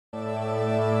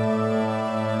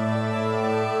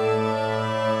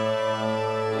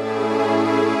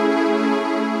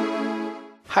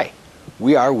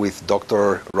We are with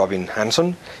Dr. Robin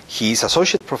Hanson. He is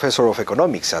Associate Professor of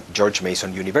Economics at George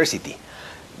Mason University.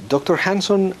 Dr.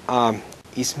 Hanson,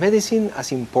 is medicine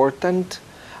as important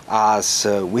as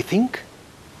we think?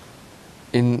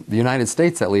 In the United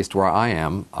States, at least where I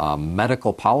am,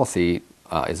 medical policy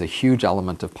is a huge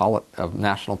element of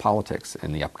national politics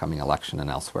in the upcoming election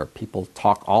and elsewhere. People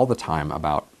talk all the time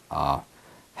about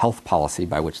health policy,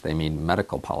 by which they mean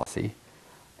medical policy,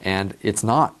 and it's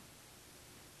not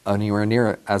anywhere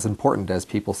near as important as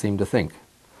people seem to think.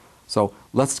 So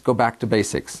let's go back to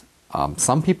basics.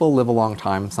 Some people live a long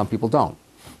time, some people don't.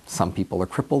 Some people are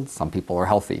crippled, some people are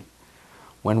healthy.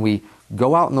 When we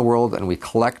go out in the world and we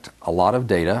collect a lot of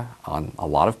data on a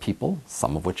lot of people,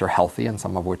 some of which are healthy and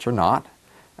some of which are not,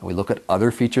 and we look at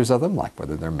other features of them, like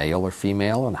whether they're male or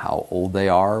female and how old they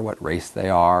are, what race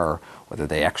they are, or whether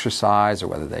they exercise or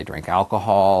whether they drink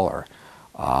alcohol, or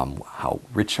how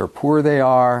rich or poor they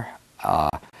are.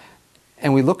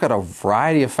 And we look at a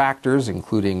variety of factors,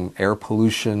 including air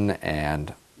pollution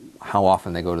and how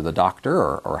often they go to the doctor,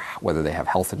 or whether they have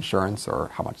health insurance, or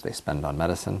how much they spend on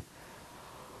medicine.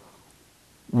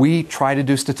 We try to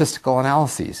do statistical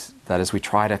analyses. That is, we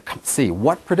try to see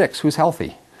what predicts who's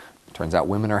healthy. It turns out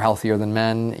women are healthier than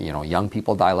men. You know, young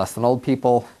people die less than old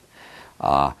people.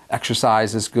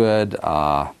 Exercise is good.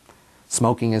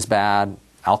 Smoking is bad.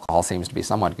 Alcohol seems to be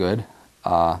somewhat good.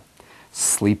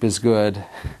 Sleep is good.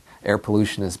 Air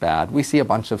pollution is bad. We see a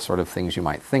bunch of sort of things you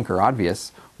might think are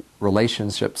obvious,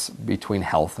 relationships between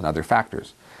health and other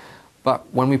factors.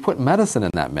 But when we put medicine in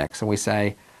that mix and we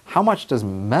say, how much does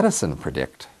medicine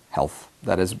predict health?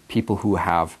 That is, people who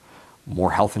have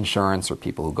more health insurance, or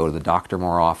people who go to the doctor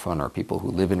more often, or people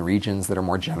who live in regions that are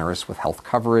more generous with health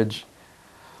coverage.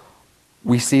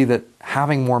 We see that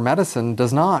having more medicine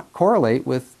does not correlate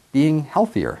with being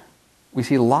healthier. We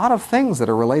see a lot of things that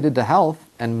are related to health,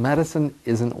 and medicine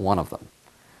isn't one of them.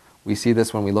 We see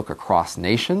this when we look across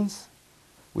nations.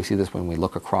 We see this when we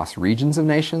look across regions of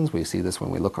nations. We see this when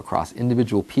we look across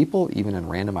individual people, even in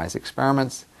randomized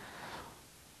experiments.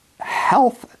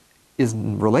 Health is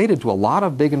related to a lot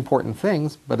of big important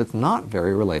things, but it's not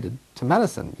very related to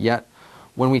medicine. Yet,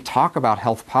 when we talk about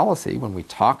health policy, when we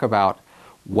talk about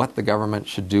what the government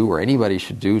should do or anybody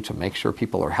should do to make sure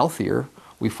people are healthier,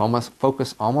 we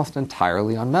focus almost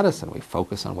entirely on medicine. We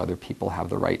focus on whether people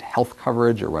have the right health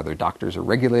coverage, or whether doctors are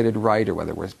regulated right, or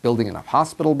whether we're building enough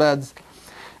hospital beds.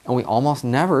 And we almost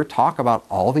never talk about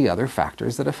all the other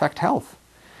factors that affect health.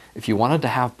 If you wanted to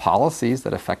have policies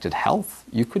that affected health,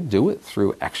 you could do it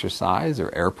through exercise,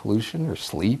 or air pollution, or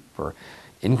sleep, or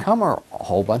income, or a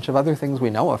whole bunch of other things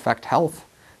we know affect health.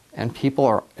 And people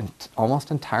are almost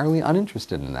entirely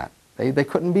uninterested in that. They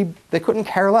couldn't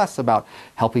care less about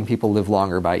helping people live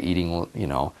longer by eating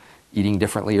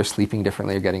differently, or sleeping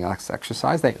differently, or getting less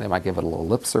exercise. They might give it a little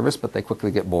lip service, but they quickly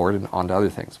get bored and on to other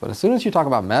things. But as soon as you talk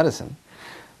about medicine,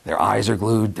 their eyes are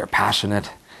glued, they're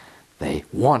passionate, they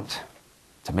want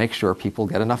to make sure people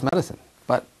get enough medicine.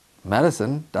 But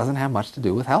medicine doesn't have much to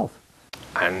do with health.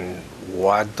 And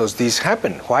what does this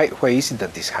happen? Why is it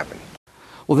that this happens?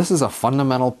 Well, this is a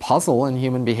fundamental puzzle in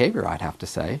human behavior, I'd have to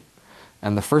say.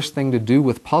 And the first thing to do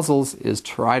with puzzles is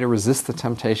try to resist the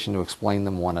temptation to explain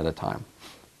them one at a time.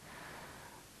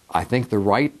 I think the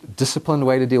right disciplined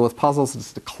way to deal with puzzles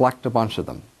is to collect a bunch of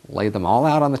them, lay them all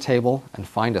out on the table, and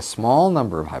find a small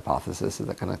number of hypotheses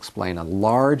that can explain a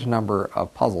large number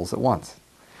of puzzles at once.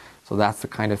 So that's the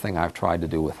kind of thing I've tried to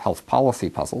do with health policy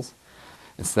puzzles.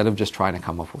 Instead of just trying to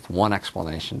come up with one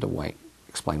explanation to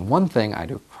explain one thing, I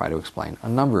try to explain a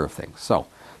number of things. So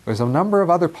there's a number of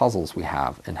other puzzles we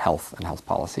have in health and health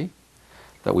policy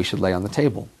that we should lay on the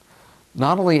table.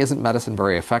 Not only isn't medicine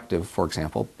very effective, for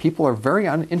example, people are very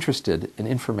uninterested in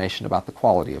information about the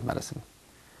quality of medicine.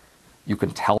 You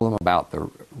can tell them about the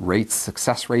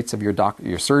success rates of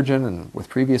your surgeon and with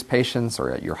previous patients, or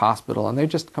at your hospital, and they're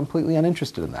just completely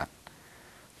uninterested in that.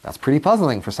 That's pretty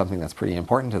puzzling for something that's pretty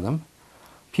important to them.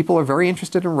 People are very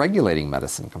interested in regulating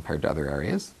medicine compared to other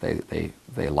areas. They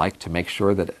like to make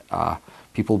sure that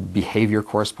people's behavior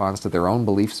corresponds to their own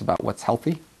beliefs about what's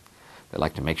healthy. They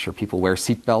like to make sure people wear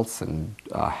seatbelts and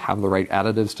have the right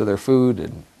additives to their food,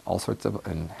 and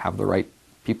and have the right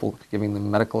people giving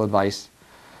them medical advice.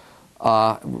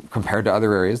 Compared to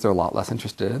other areas, they're a lot less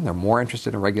interested in. They're more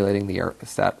interested in regulating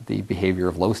the behavior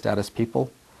of low-status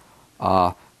people.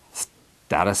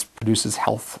 Status produces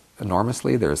health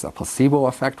enormously. There's a placebo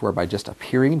effect, whereby just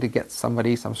appearing to get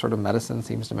somebody some sort of medicine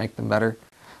seems to make them better.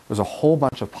 There's a whole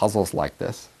bunch of puzzles like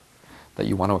this that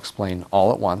you want to explain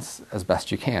all at once as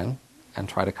best you can, and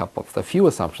try to come up with a few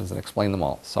assumptions and explain them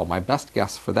all. So my best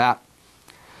guess for that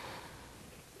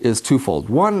is twofold.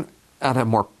 One, at a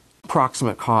more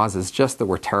approximate cause is just that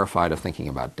we're terrified of thinking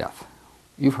about death.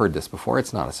 You've heard this before.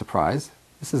 It's not a surprise.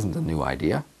 This isn't a new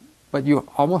idea. But you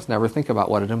almost never think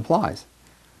about what it implies.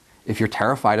 If you're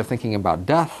terrified of thinking about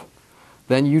death,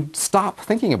 then you stop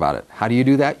thinking about it. How do you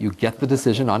do that? You get the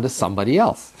decision onto somebody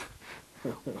else.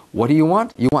 What do you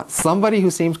want? You want somebody who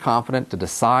seems competent to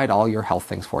decide all your health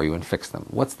things for you and fix them.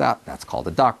 What's that? That's called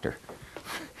a doctor.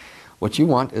 What you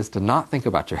want is to not think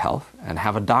about your health and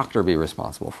have a doctor be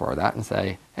responsible for that and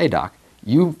say, hey doc,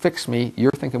 you fix me,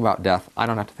 you're thinking about death, I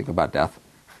don't have to think about death.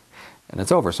 And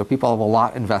it's over. So people have a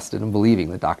lot invested in believing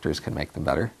that doctors can make them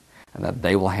better and that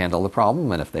they will handle the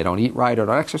problem, and if they don't eat right or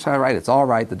don't exercise right, it's all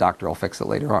right, the doctor will fix it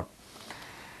later on.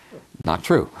 Not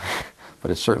true,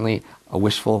 but it's certainly a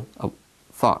wishful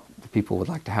thought that people would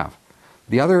like to have.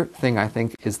 The other thing I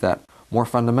think is that more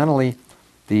fundamentally,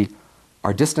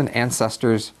 our distant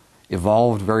ancestors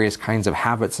evolved various kinds of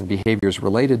habits and behaviors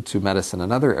related to medicine in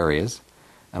other areas,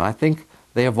 and I think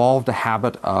they evolved a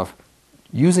habit of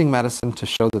using medicine to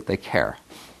show that they care,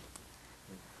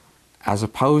 as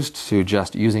opposed to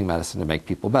just using medicine to make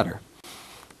people better.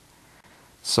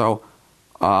 So,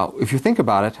 if you think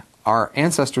about it, our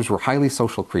ancestors were highly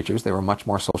social creatures. They were much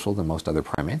more social than most other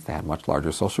primates. They had much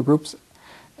larger social groups.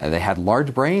 They had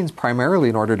large brains primarily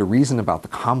in order to reason about the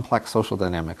complex social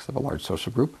dynamics of a large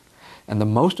social group. And the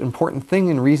most important thing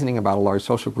in reasoning about a large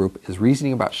social group is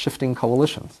reasoning about shifting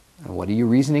coalitions. And what are you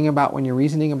reasoning about when you're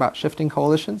reasoning about shifting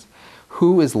coalitions?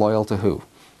 Who is loyal to who?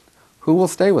 Who will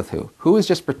stay with who? Who is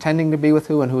just pretending to be with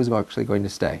who, and who is actually going to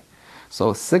stay?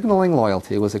 So signaling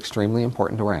loyalty was extremely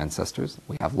important to our ancestors.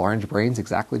 We have large brains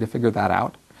exactly to figure that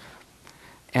out.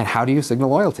 And how do you signal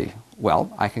loyalty?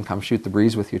 Well, I can come shoot the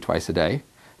breeze with you twice a day,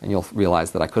 and you'll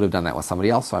realize that I could have done that with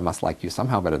somebody else, so I must like you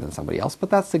somehow better than somebody else,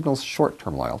 but that signals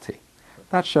short-term loyalty.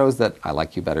 That shows that I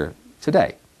like you better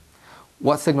today.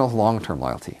 What signals long-term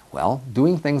loyalty? Well,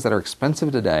 doing things that are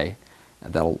expensive today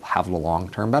that'll have a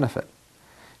long-term benefit.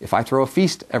 If I throw a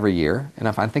feast every year, and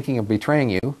if I'm thinking of betraying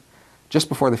you, just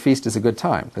before the feast is a good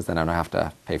time, because then I don't have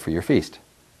to pay for your feast.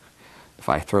 If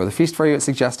I throw the feast for you, it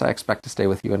suggests I expect to stay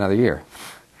with you another year.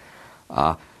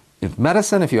 In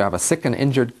medicine, if you have a sick and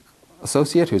injured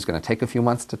associate who's going to take a few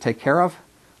months to take care of,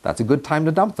 that's a good time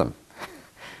to dump them.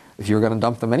 If you're going to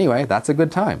dump them anyway, that's a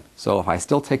good time. So if I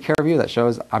still take care of you, that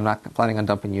shows I'm not planning on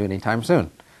dumping you anytime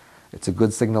soon. It's a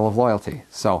good signal of loyalty.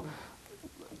 So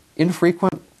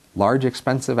infrequent, large,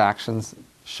 expensive actions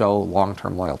show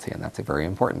long-term loyalty, and that's very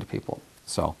important to people.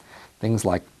 So things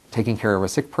like taking care of a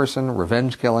sick person,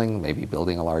 revenge killing, maybe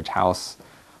building a large house,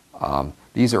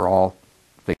 these are all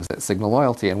things that signal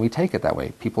loyalty, and we take it that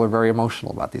way. People are very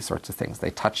emotional about these sorts of things.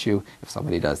 They touch you. If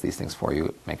somebody does these things for you,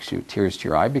 it makes you tears to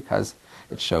your eye because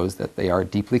it shows that they are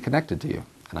deeply connected to you.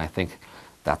 And I think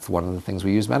that's one of the things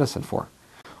we use medicine for.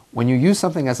 When you use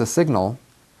something as a signal,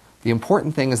 the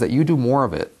important thing is that you do more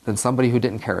of it than somebody who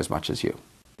didn't care as much as you.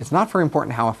 It's not very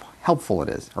important how helpful it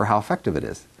is or how effective it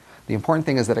is. The important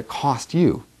thing is that it cost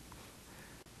you.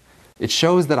 It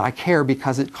shows that I care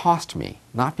because it cost me,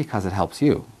 not because it helps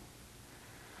you.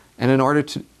 And in order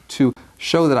to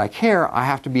show that I care, I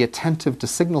have to be attentive to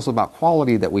signals about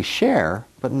quality that we share,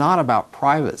 but not about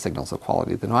private signals of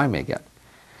quality that I may get.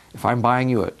 If I'm buying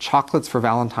you chocolates for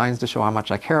Valentine's to show how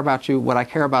much I care about you, what I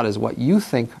care about is what you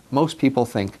think, most people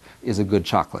think, is a good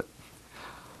chocolate.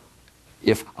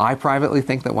 If I privately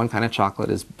think that one kind of chocolate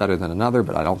is better than another,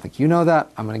 but I don't think you know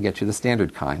that, I'm going to get you the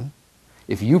standard kind.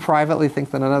 If you privately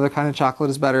think that another kind of chocolate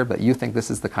is better, but you think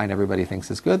this is the kind everybody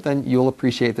thinks is good, then you'll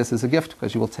appreciate this as a gift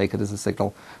because you will take it as a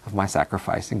signal of my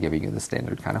sacrifice in giving you the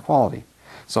standard kind of quality.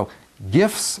 So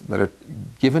gifts that are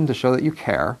given to show that you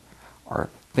care are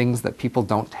things that people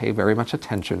don't pay very much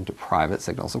attention to private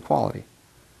signals of quality.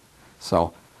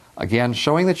 So again,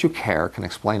 showing that you care can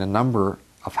explain a number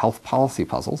of health policy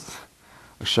puzzles.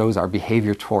 It shows our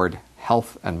behavior toward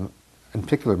health and in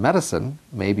particular medicine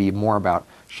may be more about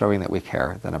showing that we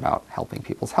care than about helping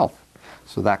people's health.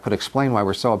 So that could explain why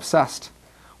we're so obsessed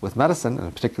with medicine,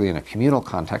 and particularly in a communal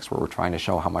context where we're trying to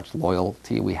show how much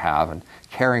loyalty we have and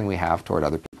caring we have toward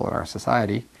other people in our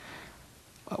society,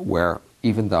 where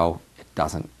even though it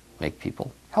doesn't make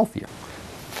people healthier.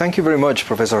 Thank you very much,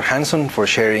 Professor Hanson, for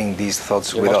sharing these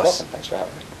thoughts with us. Welcome. Thanks for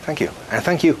having me. Thank you. And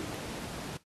thank you.